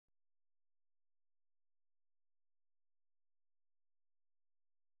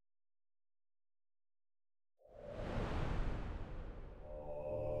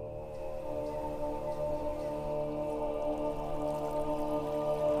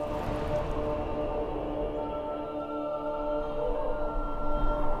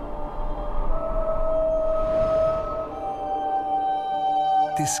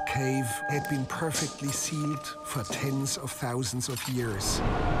This cave had been perfectly sealed for tens of thousands of years.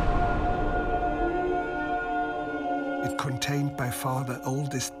 It contained by far the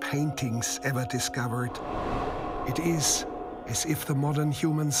oldest paintings ever discovered. It is as if the modern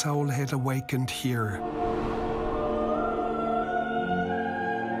human soul had awakened here.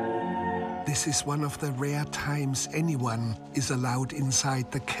 This is one of the rare times anyone is allowed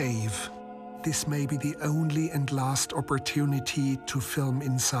inside the cave. This may be the only and last opportunity to film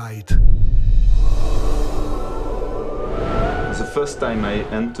inside. The first time I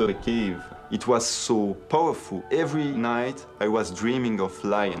entered a cave, it was so powerful. Every night I was dreaming of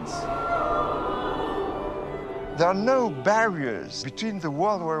lions. There are no barriers between the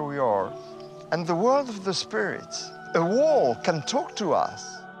world where we are and the world of the spirits. A wall can talk to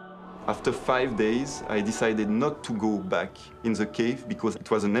us. After 5 days, I decided not to go back in the cave because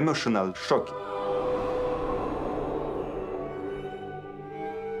it was an emotional shock.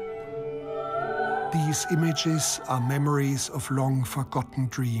 These images are memories of long-forgotten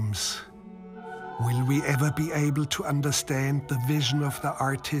dreams. Will we ever be able to understand the vision of the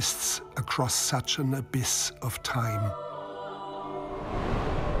artists across such an abyss of time?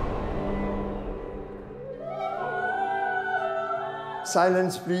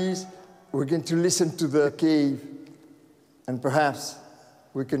 Silence, please. We're going to listen to the cave, and perhaps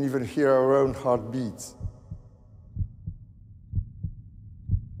we can even hear our own heartbeats.